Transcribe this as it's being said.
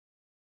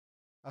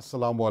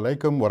Assalamu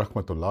alaikum wa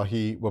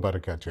rahmatullahi wa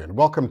barakatuh, and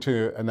welcome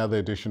to another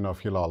edition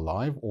of Hilaal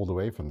Live, all the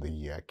way from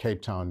the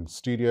Cape Town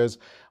studios.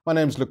 My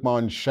name is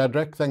Luqman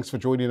Shadrack. Thanks for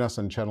joining us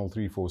on channel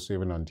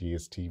 347 on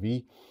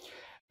DSTV.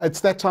 It's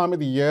that time of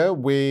the year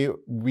where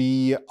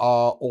we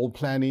are all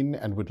planning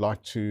and would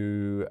like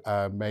to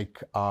make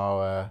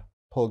our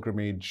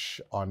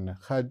pilgrimage on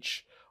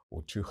Hajj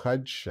or to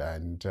Hajj,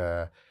 and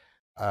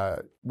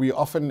we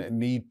often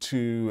need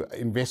to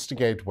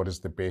investigate what is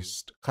the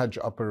best Hajj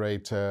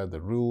operator, the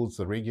rules,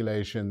 the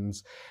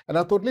regulations. And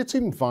I thought, let's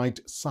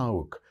invite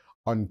Sahuc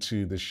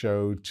onto the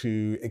show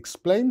to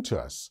explain to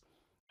us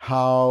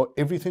how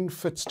everything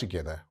fits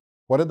together.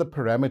 What are the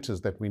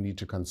parameters that we need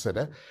to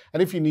consider?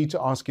 And if you need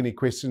to ask any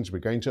questions, we're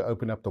going to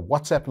open up the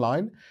WhatsApp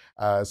line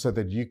so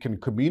that you can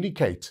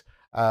communicate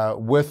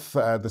with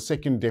the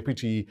second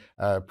Deputy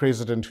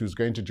President, who's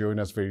going to join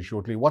us very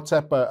shortly.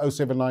 WhatsApp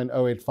 079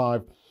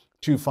 085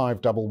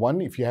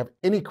 2511. If you have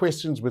any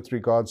questions with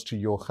regards to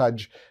your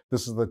Hajj,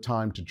 this is the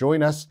time to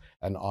join us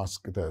and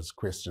ask those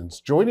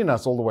questions. Joining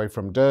us all the way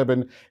from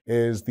Durban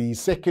is the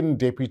second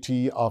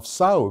deputy of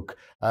Sahuc,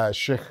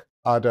 Sheikh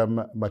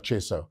Adam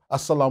Macheso.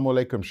 Assalamu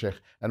alaikum, Sheikh,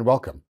 and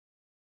welcome.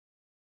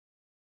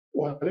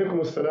 Wa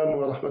alaikum assalam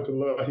wa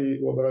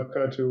rahmatullahi wa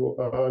barakatuh.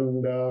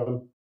 And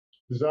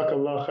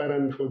Jazakallah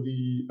khairan for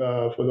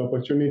the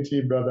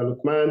opportunity, Brother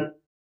Luqman.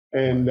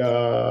 And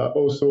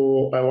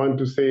also, I want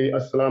to say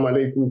Assalamu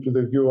alaikum to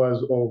the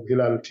viewers of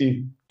Hilaal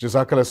TV.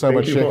 Jazakallah so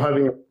much, Thank you for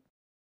having.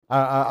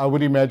 I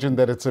would imagine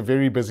that it's a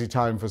very busy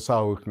time for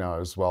Sahuc now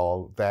as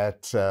well,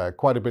 that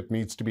quite a bit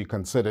needs to be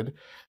considered,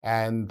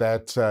 and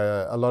that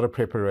a lot of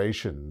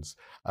preparations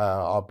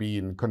are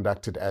being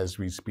conducted as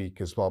we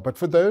speak as well. But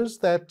for those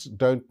that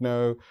don't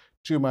know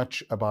too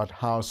much about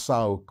how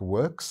Sahuc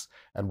works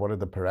and what are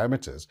the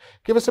parameters,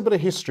 give us a bit of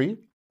history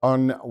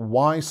on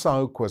why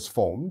Sahuc was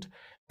formed,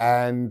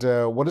 and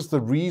what is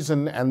the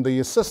reason and the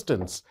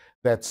assistance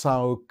that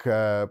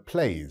Sahuc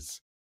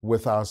plays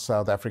with our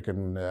South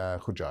African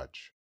Hujjaj?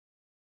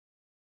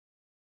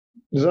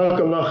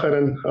 Jazakallah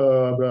khairan,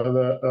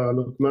 Brother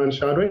Luqman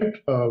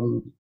Shadrack.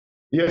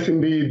 Yes,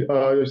 indeed.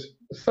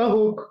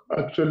 Sahuc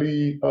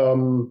actually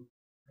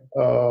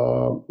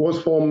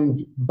was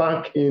formed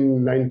back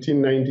in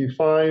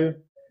 1995,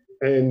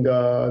 and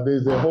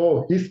there's a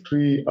whole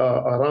history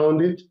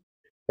around it.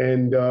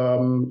 And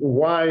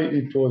why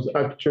it was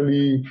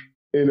actually,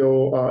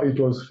 it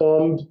was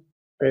formed.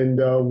 And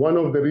one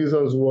of the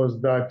reasons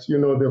was that, the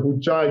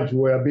Hujjaj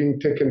were being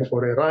taken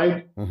for a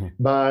ride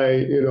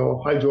by,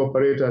 Hajj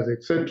operators,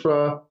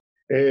 etc.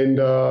 And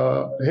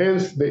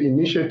hence the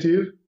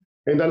initiative.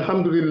 And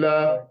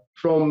Alhamdulillah,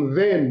 from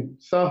then,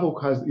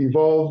 Sahuc has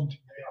evolved.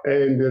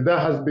 And there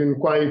has been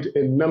quite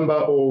a number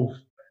of,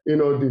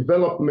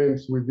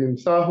 developments within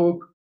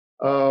Sahuc.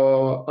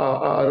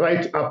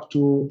 Right up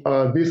to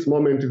this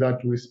moment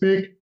that we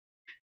speak.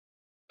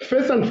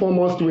 First and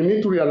foremost, we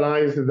need to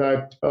realize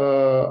that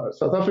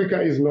South Africa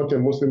is not a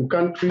Muslim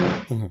country,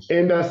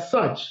 and as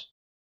such,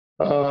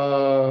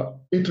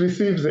 it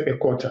receives a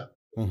quota.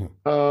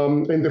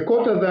 And the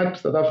quota that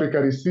South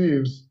Africa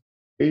receives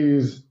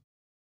is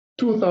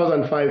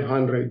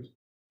 2,500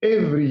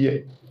 every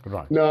year.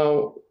 Right.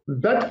 Now,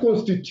 that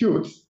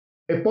constitutes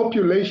a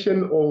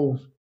population of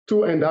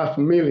 2.5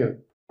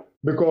 million,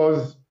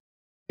 because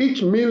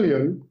each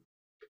million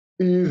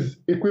is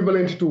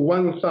equivalent to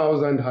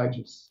 1,000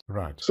 Hajjis.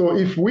 Right. So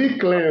if we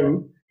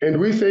claim and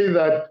we say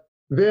that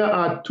there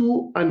are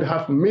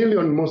 2.5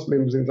 million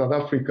Muslims in South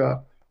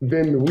Africa,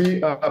 then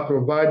we are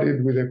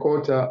provided with a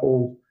quota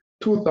of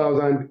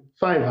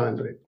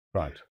 2,500.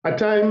 Right. At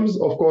times,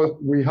 of course,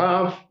 we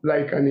have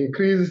like an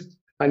increase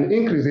in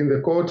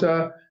the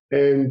quota,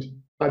 and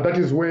that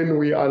is when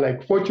we are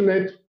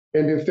fortunate,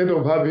 and instead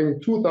of having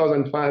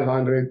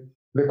 2,500,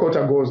 the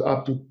quota goes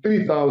up to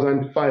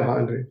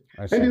 3,500.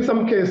 And in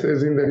some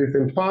cases, in the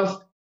recent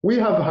past, we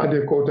have had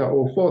a quota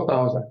of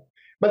 4,000.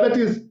 But that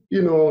is,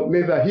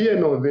 neither here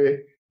nor there.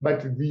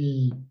 But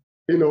the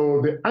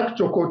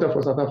actual quota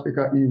for South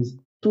Africa is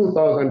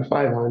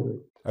 2,500.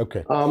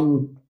 Okay.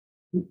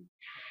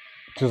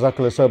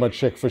 Jazakallah so much,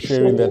 Sheikh, for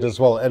sharing that as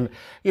well. And,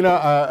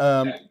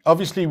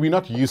 obviously, we're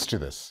not used to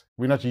this.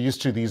 We're not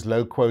used to these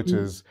low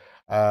quotas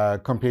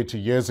compared to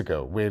years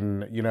ago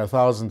when,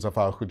 thousands of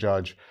our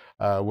Hujjaj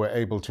were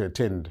able to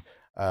attend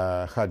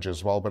Hajj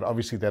as well. But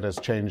obviously, that has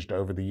changed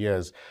over the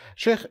years.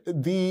 Sheikh,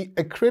 the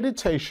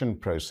accreditation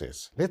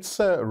process, let's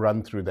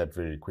run through that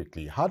very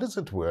quickly. How does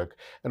it work,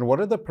 and what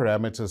are the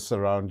parameters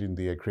surrounding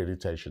the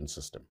accreditation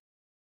system?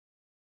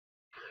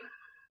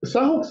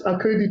 Sahuc's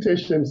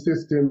accreditation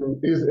system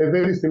is a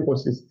very simple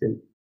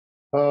system.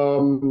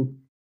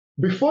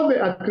 Before the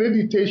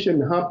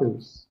accreditation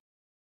happens,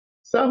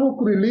 Sahuc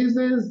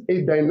releases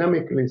a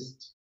dynamic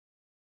list.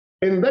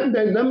 And that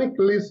dynamic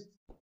list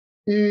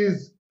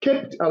is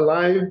kept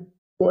alive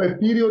for a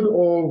period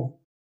of,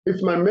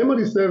 if my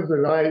memory serves me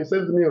right,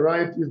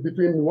 is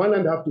between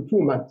 1.5 to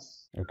 2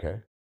 months. Okay.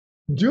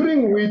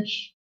 During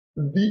which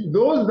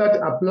those that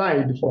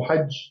applied for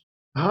Hajj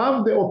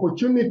have the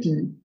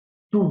opportunity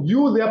to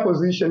view their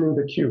position in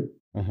the queue.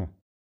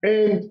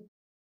 And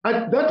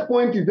At that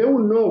point, they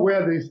will know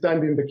where they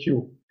stand in the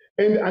queue.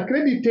 And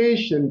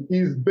accreditation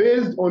is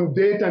based on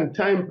date and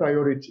time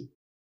priority.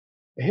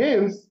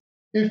 Hence,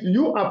 if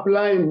you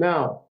apply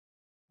now,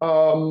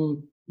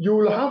 you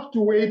will have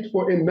to wait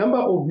for a number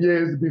of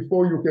years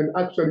before you can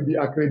actually be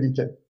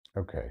accredited.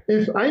 Okay.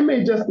 If I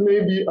may just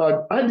maybe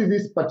add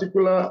this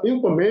particular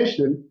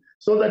information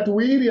so that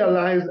we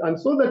realize and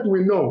so that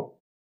we know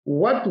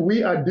what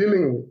we are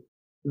dealing with.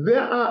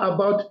 There are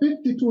about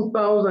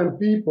 52,000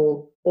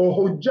 people or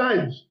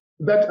Hujjaj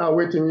that are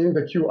waiting in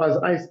the queue as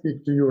I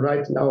speak to you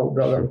right now,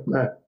 Brother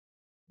Uthman.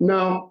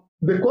 Now,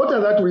 the quota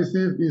that we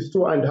receive is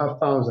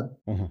 2,500.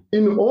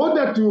 In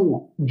order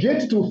to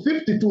get to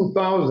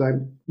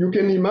 52,000, you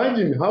can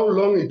imagine how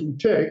long it will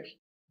take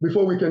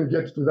before we can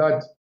get to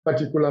that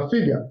particular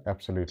figure.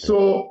 Absolutely.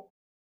 So,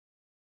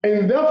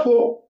 and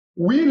therefore,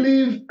 we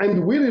live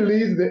and we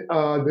release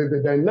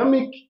the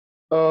dynamic,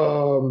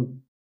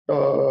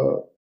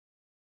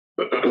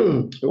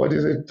 what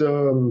is it?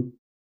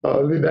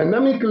 The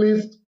dynamic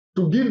list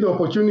to give the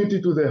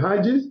opportunity to the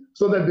Hajis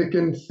so that they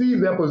can see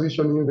their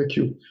position in the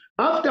queue.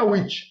 After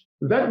which,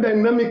 that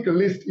dynamic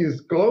list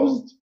is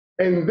closed,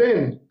 and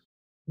then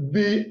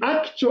the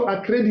actual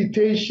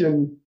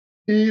accreditation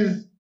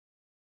is,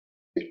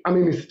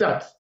 it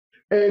starts.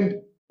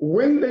 And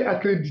when the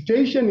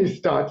accreditation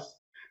starts,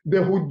 the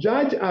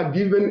Hujjaj are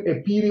given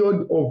a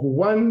period of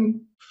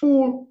 1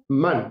 full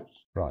month.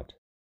 Right.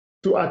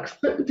 To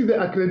accept the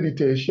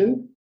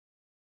accreditation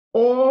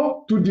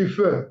or to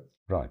defer.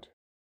 Right.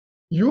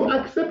 You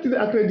accept the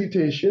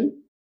accreditation,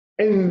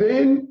 and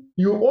then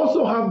you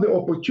also have the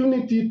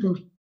opportunity to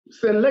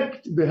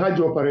select the Hajj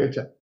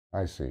operator.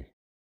 I see.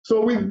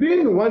 So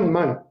within 1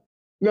 month,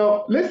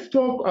 now let's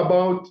talk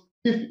about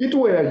if it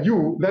were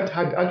you that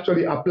had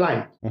actually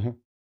applied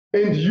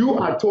and you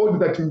are told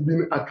that you've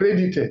been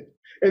accredited,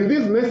 and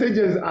these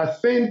messages are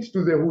sent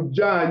to the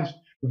Hujjaj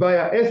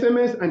via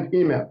SMS and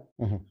email,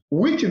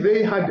 which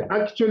they had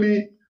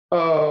actually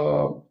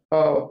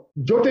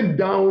jotted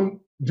down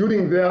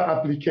during their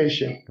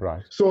application.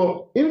 Right.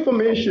 So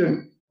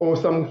information or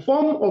some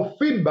form of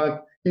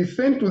feedback is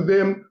sent to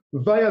them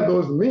via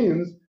those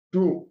means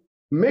to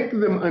make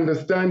them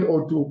understand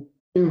or to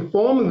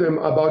inform them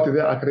about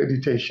their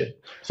accreditation.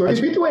 So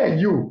if it were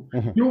you,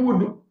 you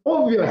would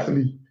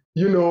obviously,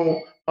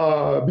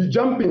 be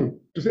jumping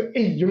to say,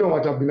 hey, you know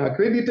what, I've been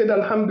accredited,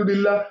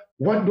 alhamdulillah,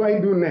 what do I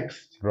do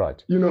next?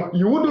 Right. You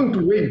wouldn't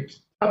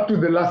wait up to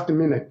the last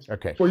minute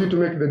for you to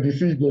make the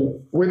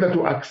decision whether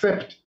to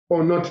accept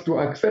or not to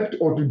accept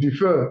or to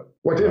defer,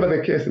 whatever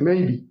the case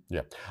may be.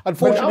 Yeah.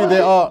 Unfortunately,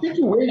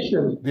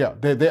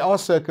 there are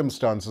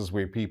circumstances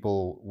where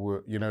people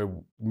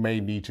may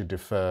need to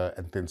defer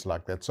and things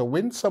like that. So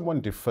when someone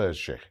defers,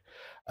 Sheikh,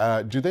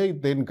 do they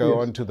then go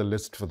onto the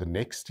list for the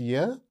next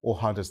year, or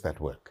how does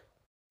that work?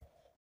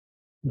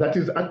 That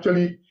is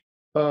actually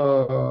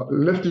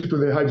left to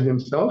the Haji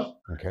himself.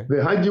 Okay.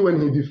 The Haji,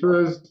 when he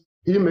defers,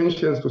 he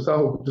mentions to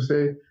Sahuc to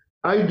say,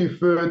 I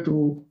defer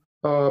to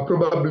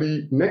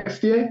probably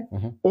next year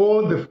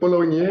or the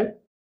following year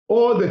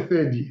or the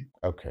third year.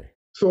 Okay.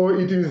 So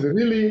it is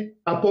really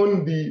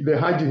upon the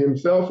Haji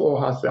himself or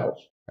herself.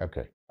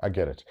 Okay, I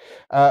get it.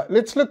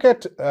 Let's look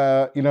at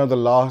the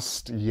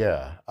last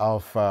year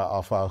of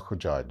our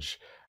Hujjaj.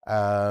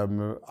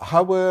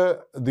 How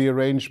were the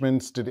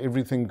arrangements? Did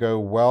everything go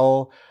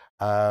well?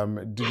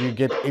 Did you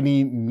get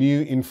any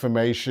new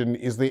information?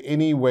 Is there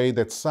any way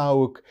that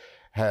Sahuc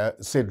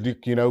said,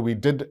 look, we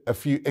did a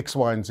few X,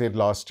 Y, and Z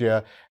last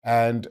year,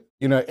 and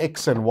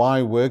X and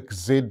Y work,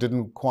 Z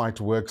didn't quite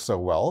work so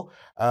well.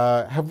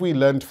 Have we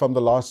learned from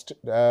the last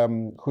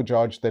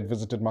Hujjaj that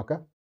visited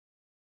Makkah?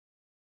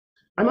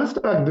 I must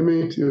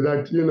admit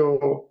that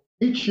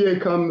each year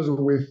comes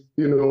with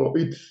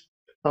its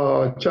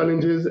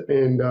challenges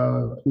and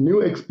new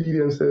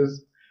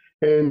experiences,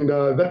 and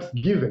that's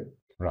given.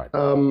 Right.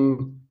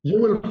 You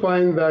will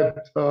find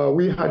that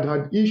we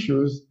had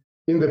issues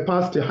in the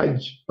past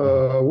Hajj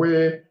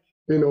where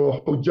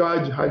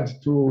Hujjaj had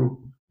to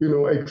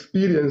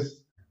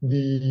experience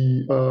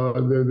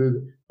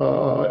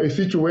a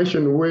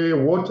situation where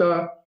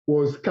water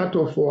was cut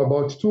off for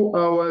about 2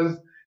 hours.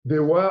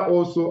 There were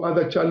also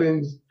other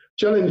challenges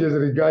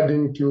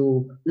regarding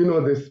to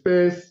the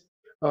space.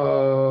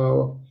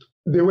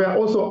 There were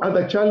also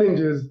other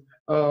challenges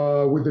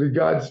with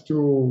regards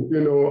to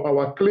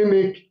our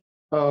clinic,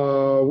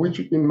 which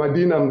in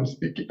Medina I'm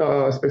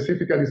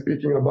specifically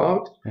speaking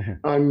about.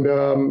 And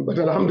but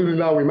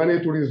alhamdulillah, we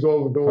managed to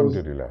resolve those,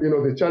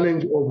 the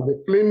challenge of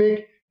the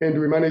clinic, and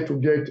we managed to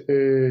get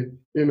a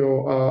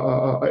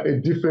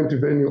different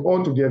venue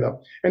altogether.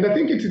 And I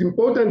think it's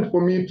important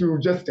for me to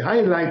just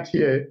highlight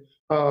here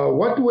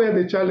what were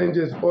the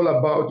challenges all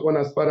about on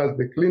as far as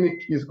the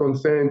clinic is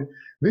concerned.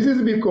 This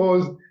is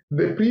because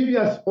the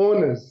previous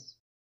owners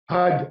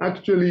had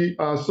actually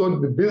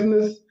sold the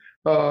business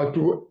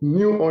to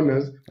new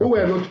owners who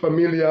were not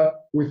familiar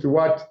with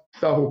what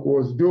Sahuc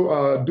was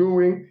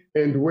doing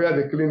and where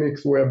the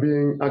clinics were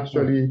being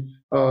actually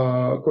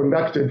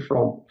conducted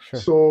from. Sure.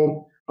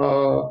 So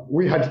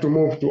we had to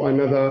move to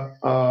another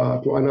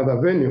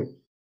venue.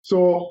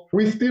 So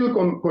we still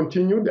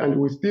continued and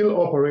we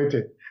still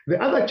operated. The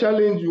other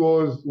challenge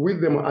was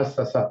with the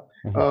Muassasa,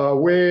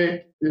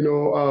 where,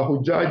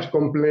 Hujjaj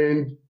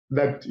complained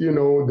that,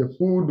 the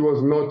food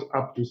was not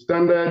up to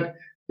standard.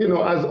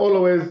 As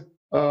always,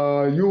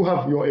 you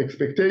have your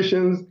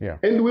expectations,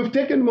 and we've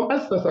taken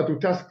Muassasa to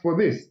task for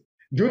this.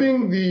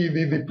 During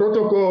the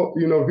protocol,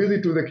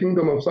 visit to the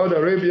Kingdom of Saudi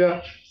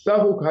Arabia,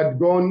 Sahuc had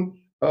gone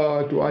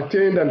to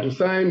attend and to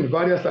sign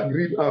various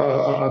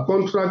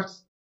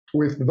contracts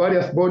with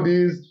various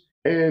bodies,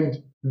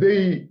 and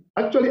they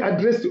actually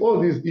addressed all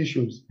these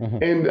issues.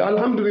 And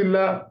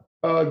Alhamdulillah,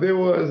 there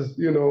was,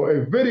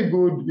 a very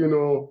good,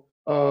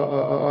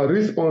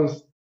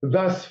 response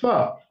thus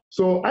far.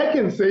 So I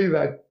can say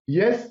that,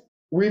 yes,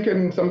 we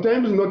can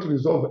sometimes not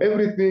resolve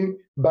everything,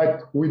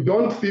 but we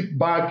don't sit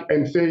back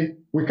and say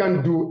we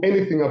can't do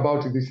anything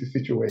about this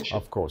situation.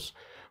 Of course.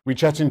 We're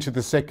chatting to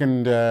the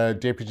second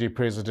Deputy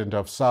President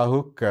of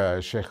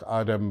Sahuc, Sheikh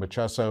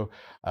Macheso,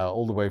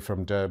 all the way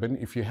from Durban.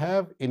 If you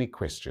have any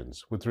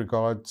questions with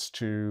regards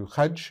to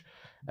Hajj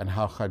and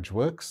how Hajj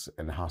works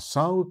and how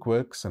Sahuc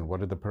works and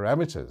what are the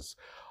parameters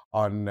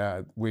on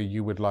where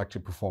you would like to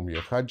perform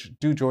your Hajj,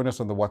 do join us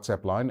on the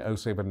WhatsApp line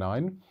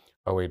 079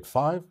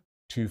 085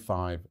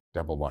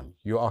 2511.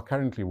 You are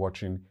currently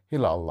watching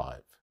Hilaal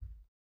Live.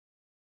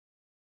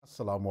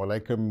 Assalamu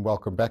alaikum.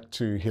 Welcome back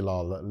to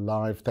Hilaal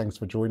Live. Thanks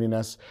for joining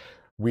us.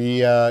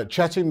 We are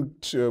chatting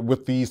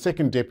with the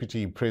second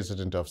Deputy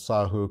President of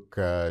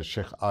Sahuc,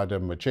 Sheikh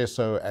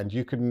Macheso, and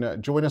you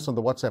can join us on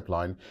the WhatsApp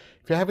line.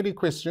 If you have any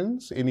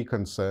questions, any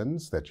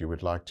concerns that you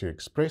would like to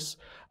express,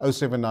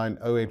 079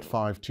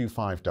 085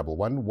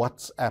 2511,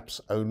 WhatsApps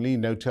only,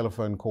 no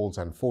telephone calls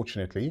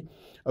unfortunately.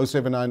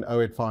 079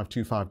 085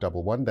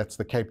 2511, that's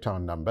the Cape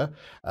Town number.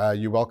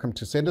 You're welcome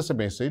to send us a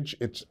message.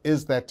 It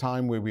is that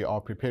time where we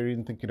are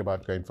preparing, thinking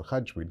about going for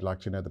Hajj. We'd like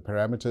to know the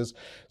parameters.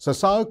 So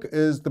Sahuc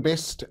is the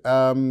best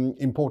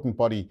important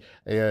body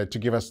to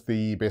give us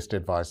the best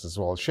advice as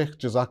well. Sheikh,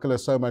 Jazakallah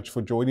so much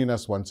for joining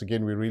us once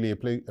again. We really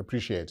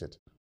appreciate it.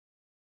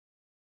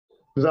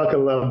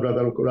 Jazakallah,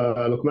 Brother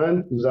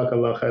Luqman.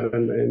 Jazakallah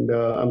khairan, and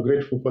I'm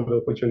grateful for the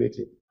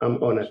opportunity. I'm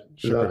honored.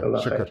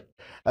 Jazakallah khair.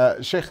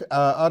 Sheikh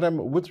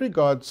Adam, with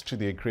regards to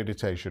the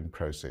accreditation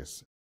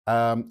process,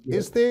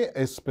 is there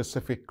a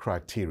specific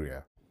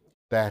criteria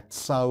that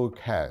Sahuc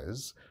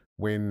has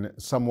when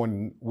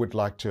someone would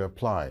like to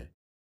apply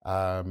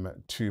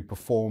to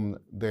perform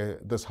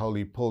this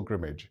holy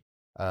pilgrimage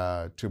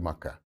to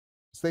Makkah?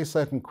 Is there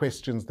certain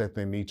questions that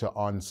they need to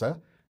answer,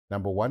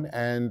 number one?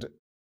 And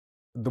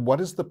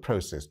what is the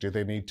process? Do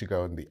they need to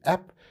go on the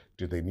app?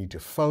 Do they need to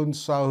phone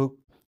Sahuc?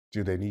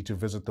 Do they need to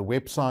visit the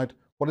website?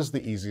 What is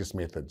the easiest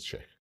method,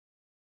 Sheikh?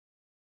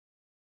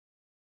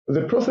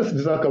 The process,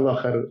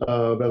 Jazakallah khair,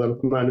 Brother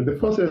Luqman, the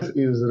process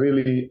is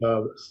really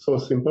so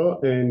simple,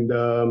 and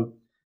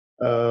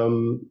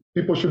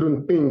people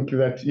shouldn't think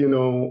that,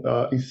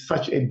 it's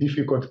such a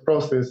difficult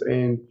process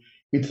and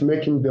it's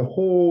making the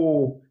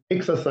whole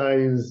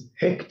exercise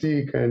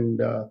hectic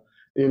and,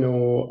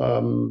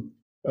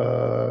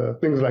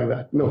 things like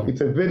that. No,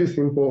 it's a very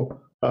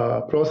simple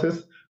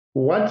process.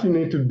 What you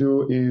need to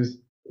do is,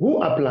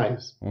 who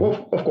applies?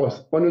 Well, of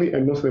course, only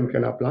a Muslim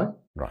can apply.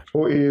 Right.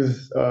 Who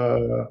is,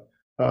 in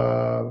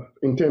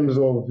terms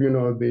of,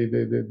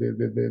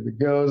 the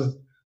girls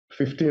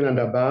 15 and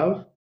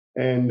above,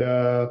 and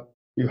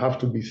you have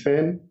to be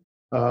sane.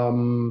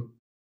 How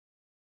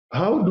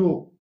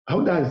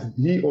does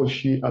he or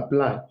she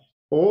apply?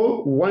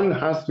 All one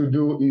has to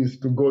do is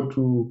to go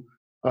to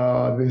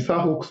the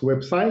Sahuc's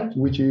website,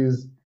 which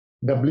is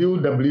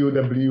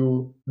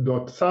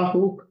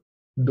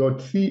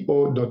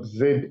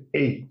www.sahuc.co.za.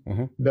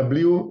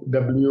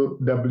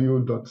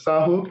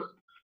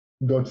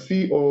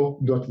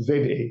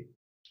 www.sahuc.co.za.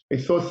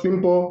 It's so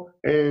simple,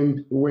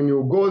 and when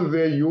you go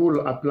there, you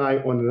will apply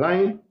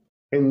online,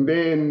 and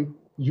then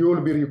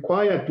you'll be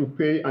required to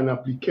pay an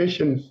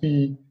application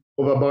fee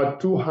of about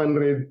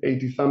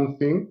 280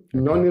 something,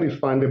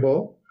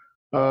 non-refundable.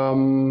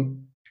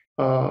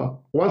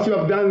 Once you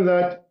have done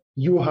that,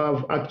 you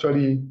have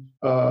actually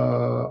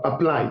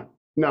applied.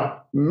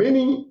 Now,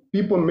 many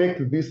people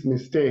make this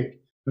mistake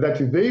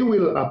that they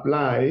will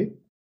apply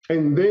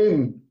and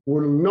then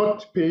will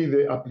not pay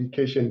the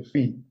application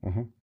fee.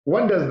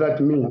 What does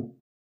that mean?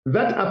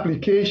 That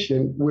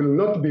application will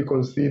not be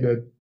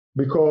considered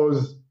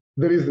because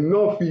there is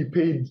no fee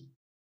paid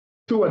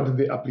towards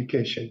the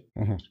application.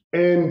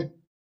 And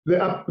the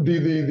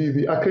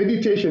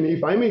accreditation,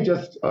 if I may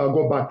just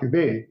go back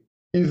there,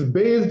 is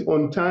based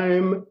on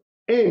time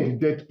and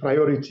date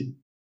priority.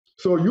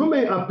 So you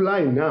may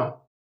apply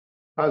now,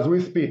 as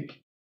we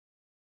speak,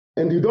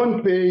 and you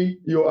don't pay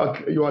your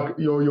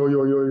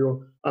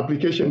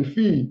application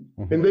fee,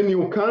 and then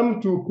you come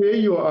to pay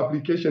your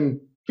application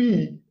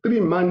fee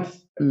 3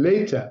 months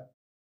later.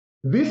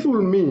 This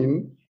will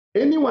mean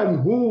anyone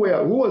who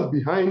was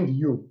behind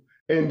you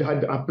and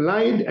had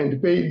applied and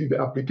paid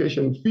the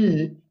application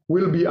fee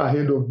will be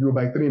ahead of you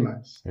by 3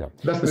 months. Yeah.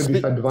 That's the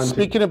disadvantage.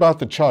 Speaking about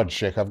the charge,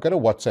 Sheikh, I've got a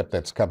WhatsApp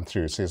that's come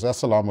through. It says,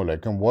 Assalamu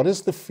alaikum. What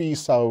is the fee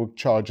Sahuc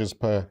charges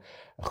per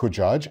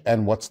Hujjaj,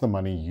 and what's the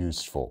money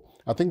used for?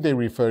 I think they're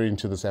referring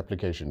to this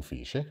application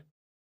fee, Sheikh.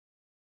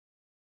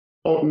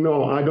 Oh,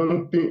 no, I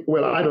don't think,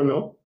 well, I don't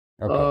know.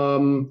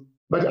 Okay.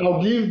 But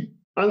I'll give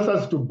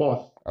answers to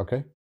both.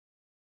 Okay.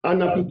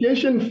 An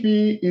application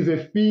fee is a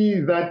fee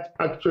that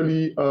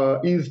actually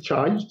is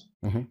charged.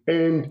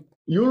 And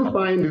you'll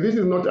find this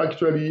is not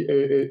actually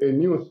a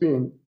new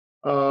thing.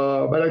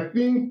 But I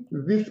think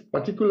this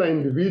particular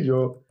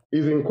individual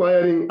is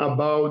inquiring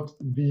about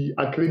the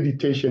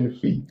accreditation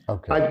fee.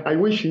 Okay. I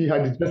wish he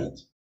had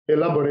just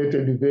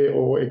elaborated there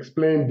or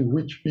explained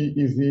which fee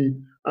is he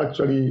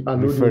actually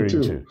alluding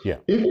to. Yeah.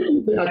 If it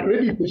is the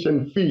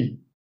accreditation fee,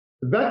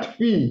 that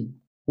fee,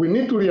 we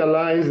need to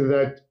realize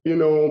that,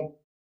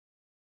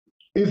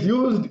 is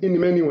used in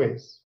many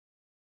ways.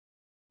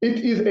 It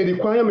is a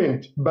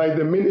requirement by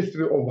the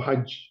Ministry of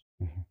Hajj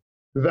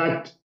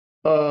that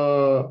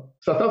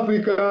South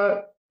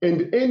Africa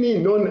and any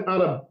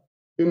non-Arab,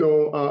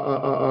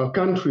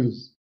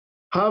 countries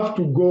have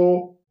to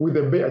go with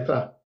a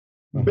Bi'tha.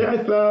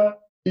 Bi'tha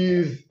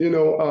is,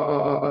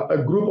 a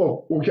group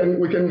of, we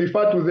can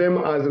refer to them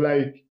as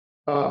like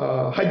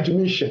Hajj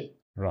mission.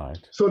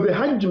 Right. So the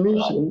Hajj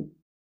mission,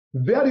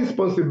 their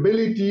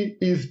responsibility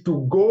is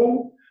to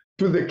go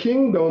to the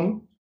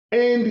kingdom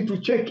and to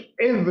check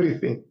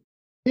everything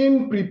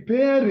in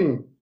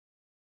preparing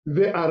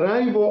the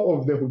arrival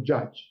of the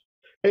Hujjaj.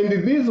 And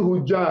these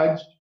Hujjaj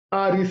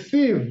are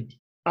received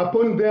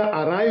upon their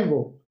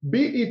arrival,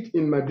 be it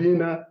in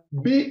Medina,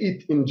 be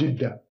it in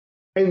Jeddah.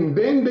 And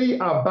then they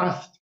are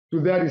bused to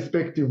their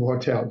respective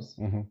hotels.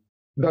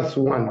 That's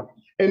one.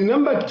 And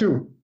number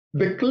two,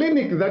 the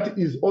clinic that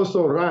is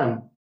also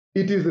run,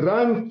 it is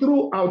run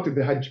throughout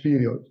the Hajj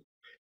period.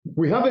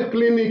 We have a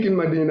clinic in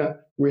Medina,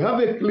 we have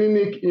a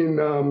clinic in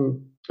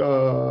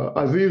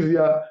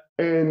Azizia,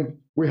 and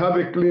we have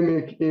a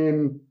clinic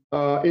in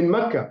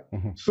Mecca.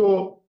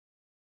 So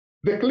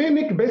the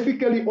clinic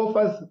basically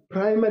offers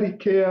primary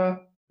care,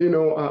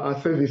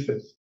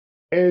 services.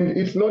 And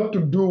it's not to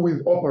do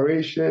with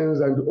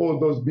operations and all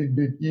those big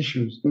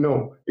issues.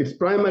 No, it's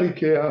primary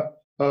care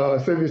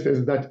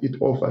services that it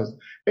offers.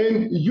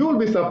 And you'll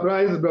be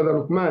surprised, Brother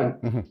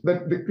Luqman,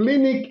 that the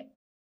clinic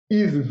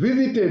is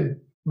visited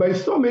by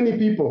so many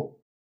people.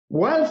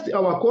 Whilst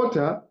our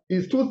quota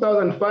is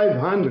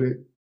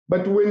 2,500,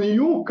 but when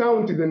you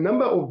count the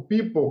number of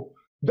people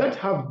that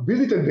have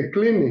visited the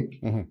clinic,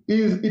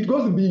 it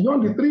goes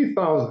beyond the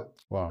 3,000.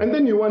 Wow. And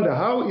then you wonder,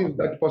 how is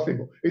that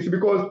possible? It's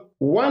because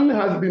one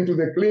has been to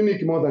the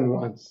clinic more than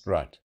once.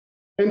 Right.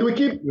 And we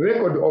keep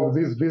record of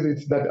these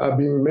visits that are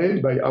being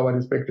made by our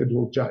respected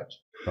Hujjaj.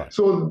 Right.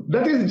 So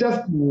that is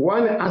just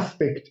one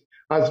aspect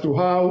as to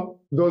how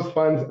those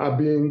funds are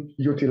being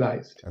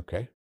utilized.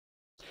 Okay.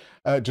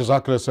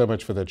 Jazakallah so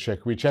much for that,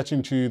 Sheikh. We're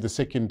chatting to the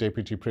second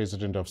Deputy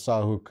President of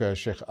Sahuc,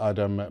 Sheikh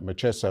Adam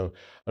Macheso,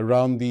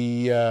 around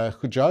the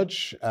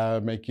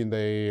Hujjaj making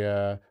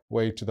their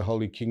way to the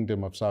Holy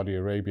Kingdom of Saudi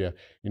Arabia,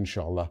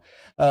 inshallah.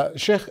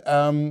 Sheikh,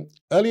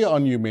 earlier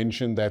on you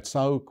mentioned that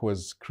Sahuc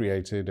was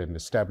created and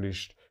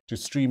established to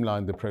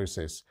streamline the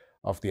process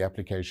of the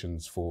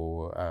applications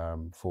for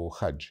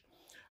Hajj.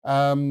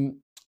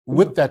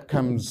 With that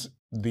comes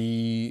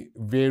the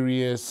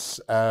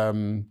various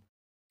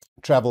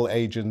travel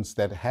agents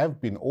that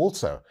have been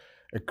also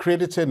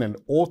accredited and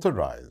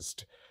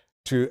authorized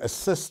to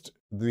assist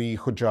the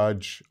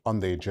Hujjaj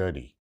on their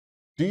journey.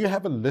 Do you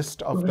have a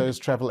list of those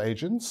travel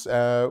agents?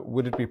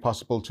 Would it be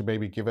possible to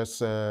maybe give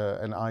us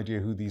an idea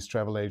who these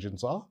travel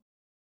agents are?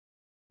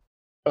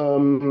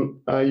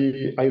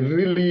 I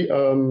really,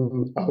 I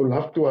will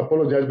have to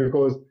apologize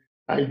because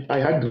I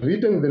had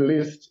written the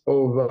list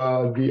of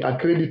the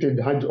accredited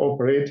Hajj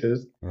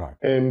operators, right.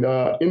 And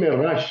in a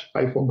rush,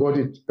 I forgot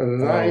it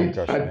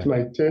at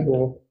my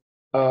table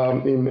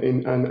at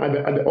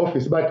the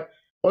office. But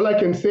all I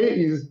can say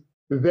is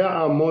there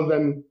are more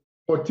than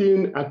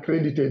 14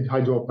 accredited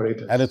Hajj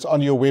operators. And it's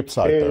on your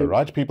website, though,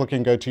 right? People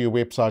can go to your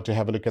website to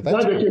have a look at that?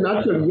 No, they can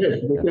actually,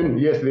 yes, they can.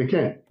 Yes, they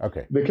can.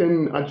 Okay. They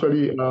can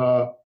actually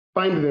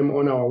find them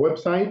on our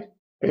website.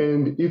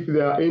 And if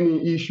there are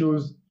any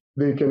issues,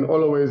 they can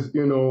always,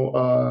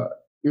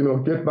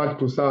 get back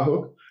to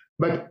Sahuc.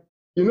 But,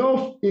 in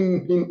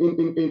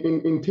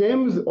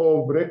terms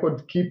of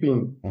record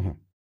keeping,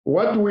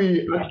 what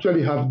we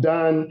actually have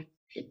done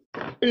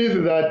is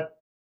that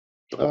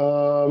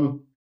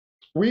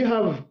we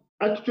have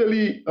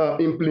actually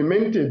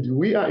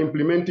we are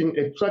implementing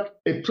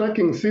a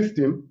tracking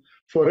system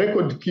for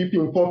record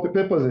keeping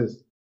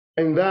purposes.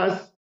 And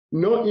thus,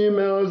 no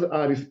emails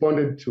are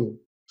responded to.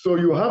 So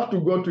you have to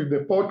go to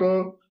the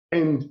portal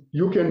and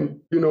you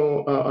can,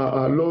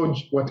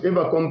 lodge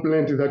whatever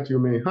complaint that you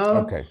may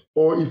have, okay.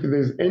 Or if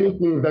there's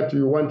anything that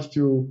you want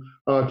to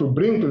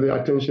bring to the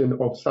attention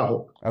of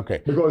Sahuc.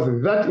 Okay. Because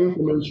that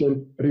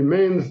information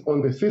remains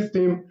on the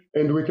system,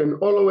 and we can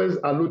always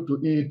allude to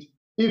it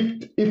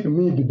if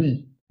need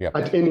be. Yep.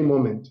 At any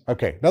moment.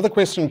 Okay. Another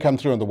question come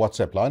through on the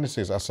WhatsApp line. It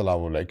says,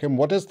 Assalamu alaikum.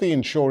 What is the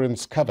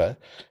insurance cover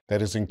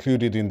that is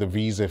included in the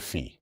visa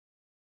fee?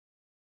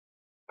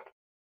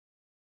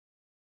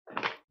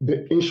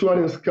 The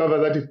insurance cover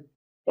that is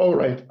All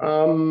right.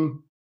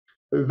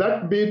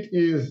 That bit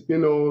is,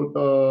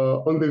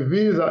 on the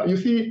visa. You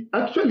see,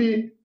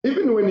 actually,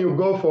 even when you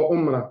go for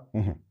Umrah,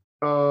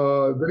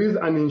 there is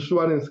an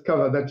insurance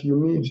cover that you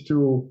need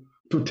to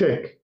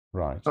take.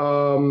 Right.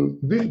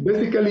 This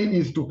basically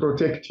is to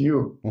protect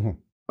you.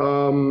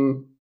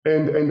 And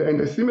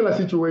a similar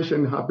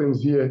situation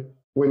happens here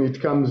when it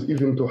comes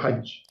even to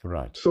Hajj.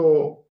 Right.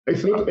 So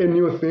it's not a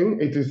new thing.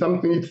 It is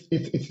something.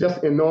 It's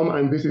just a norm,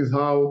 and this is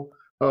how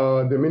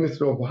the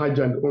Ministry of Hajj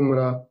and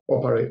Umrah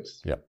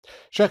operates. Yeah.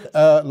 Sheikh,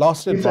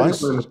 last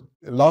advice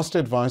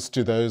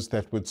to those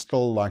that would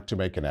still like to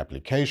make an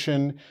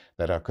application,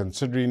 that are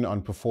considering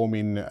on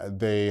performing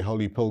their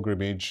holy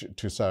pilgrimage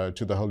to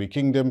the Holy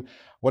Kingdom.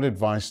 What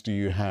advice do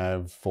you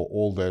have for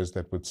all those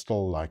that would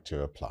still like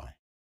to apply?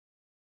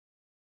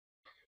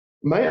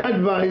 My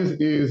advice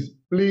is,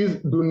 please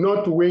do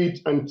not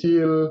wait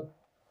until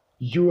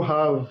you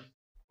have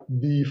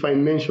the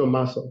financial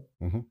muscle,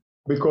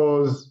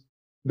 because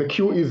the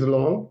queue is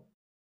long.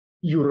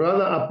 You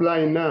rather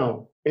apply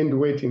now and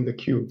wait in the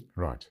queue.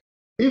 Right.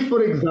 If,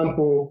 for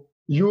example,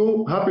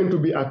 you happen to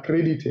be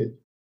accredited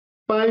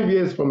 5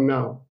 years from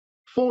now,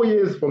 4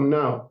 years from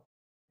now,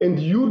 and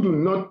you do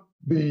not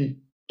the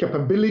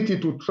capability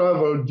to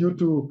travel due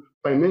to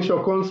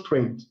financial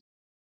constraints,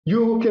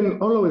 you can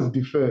always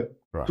defer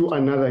to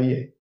another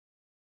year.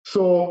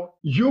 So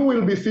you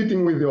will be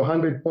sitting with your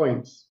 100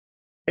 points,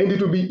 and it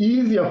will be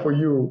easier for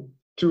you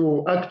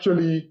to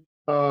actually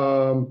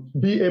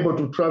be able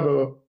to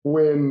travel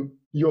when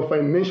your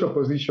financial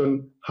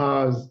position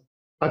has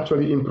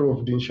actually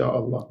improved,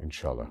 inshallah.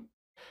 Inshallah.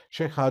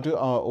 Sheikh, how do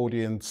our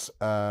audience,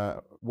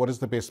 what is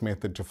the best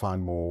method to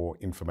find more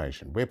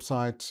information?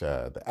 Website,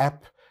 the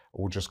app,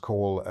 or just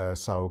call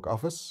Sahuc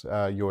office?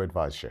 Your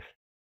advice, Sheikh.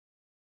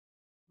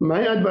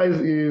 My advice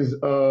is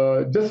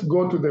just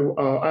go to the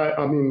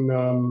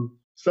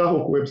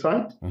Sahuc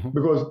website,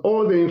 because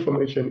all the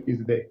information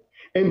is there.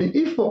 And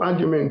if, for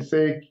argument's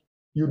sake,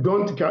 you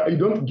don't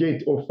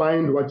get or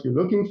find what you're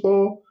looking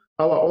for,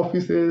 our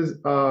offices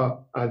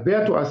are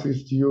there to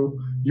assist you.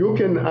 You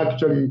can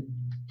actually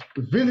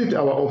visit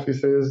our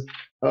offices,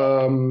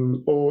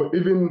 or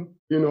even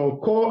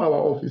call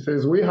our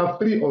offices. We have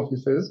 3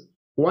 offices: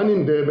 one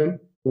in Durban,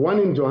 one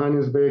in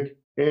Johannesburg,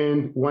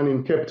 and one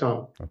in Cape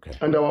Town. Okay.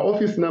 And our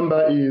office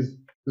number is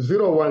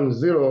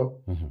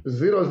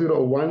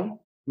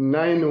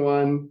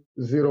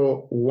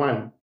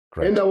 010-001-9101.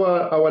 Great. And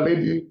our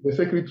lady, the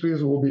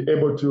secretaries, will be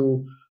able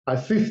to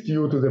assist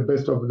you to the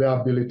best of their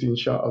ability,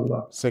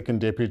 inshallah.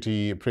 Second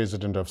Deputy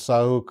President of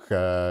Sahuc,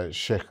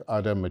 Sheikh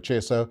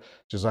Macheso,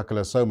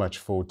 Jazakallah so much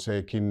for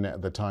taking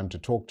the time to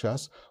talk to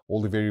us.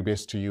 All the very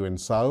best to you in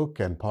Sahuc,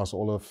 and pass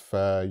all of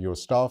your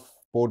staff,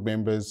 board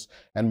members,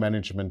 and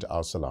management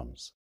our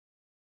salams.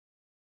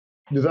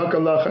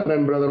 Jazakallah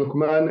khairan, Brother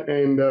Luqman,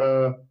 and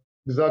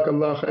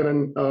Jazakallah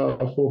khairan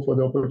for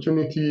the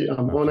opportunity.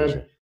 I'm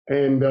honored.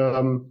 And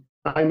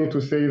I need to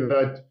say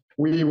that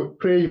we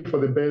pray for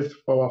the best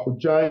for our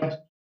Hujjaj.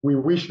 We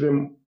wish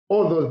them,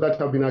 all those that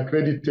have been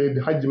accredited,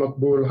 Hajj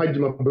Makbul, Hajj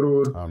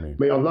Mabrur.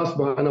 May Allah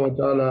subhanahu wa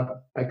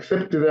ta'ala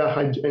accept their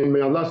Hajj, and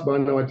may Allah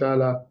subhanahu wa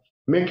ta'ala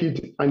make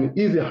it an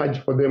easy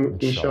Hajj for them,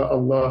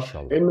 inshallah.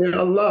 And may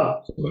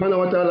Allah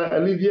subhanahu wa ta'ala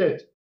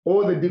alleviate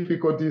all the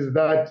difficulties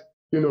that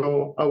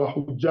our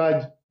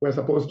Hujjaj were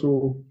supposed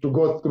to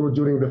go through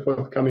during the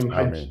forthcoming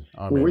Hajj.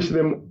 We wish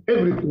them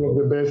everything of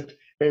the best.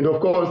 And of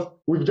course,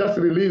 we've just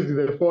released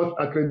the 4th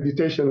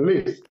accreditation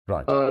list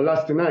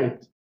last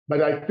night.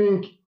 But I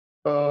think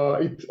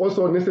it's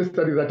also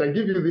necessary that I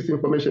give you this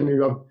information.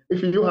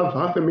 If you have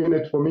half a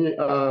minute for me,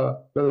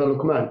 Brother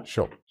Luqman.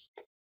 Sure.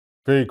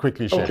 Very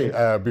quickly, Sheikh,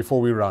 before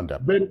we round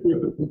up.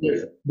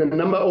 Yes. The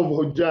number of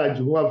Hujjaj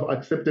who have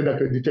accepted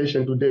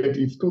accreditation to date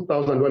is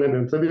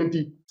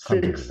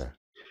 2,176.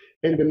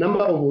 And the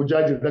number of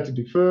Hujjaj that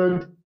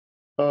deferred,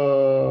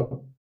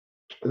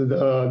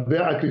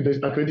 their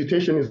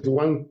accreditation is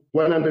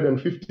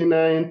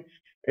 159,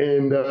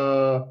 and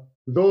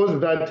those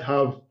that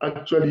have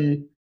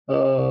actually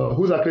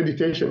whose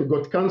accreditation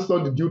got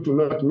cancelled due to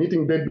not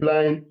meeting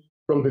deadline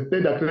from the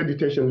 3rd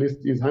accreditation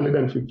list is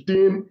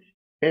 115,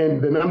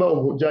 and the number of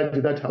Hujjaj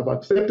that have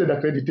accepted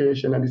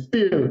accreditation and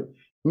still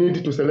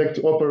need to select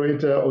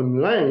operator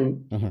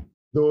online,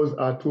 those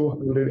are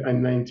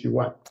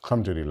 291.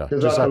 Alhamdulillah.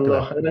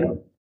 Jazakallah.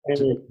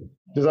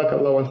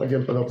 Jazakallah once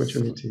again for the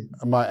opportunity.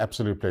 My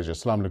absolute pleasure.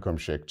 Assalamu alaikum,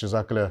 Sheikh.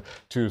 Jazakallah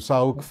to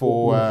Sahuc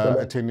for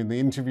attending the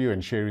interview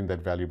and sharing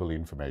that valuable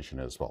information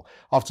as well.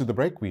 After the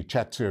break, we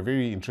chat to a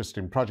very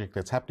interesting project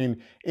that's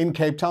happening in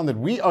Cape Town that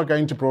we are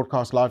going to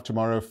broadcast live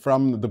tomorrow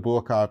from the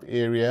Boerkaap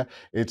area.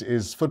 It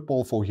is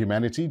Football for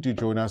Humanity. Do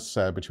join us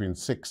between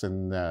 6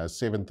 and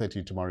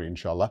 7:30 tomorrow,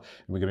 inshallah.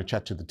 And we're going to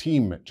chat to the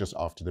team just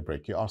after the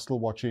break. You are still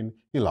watching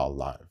Hilaal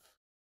Live.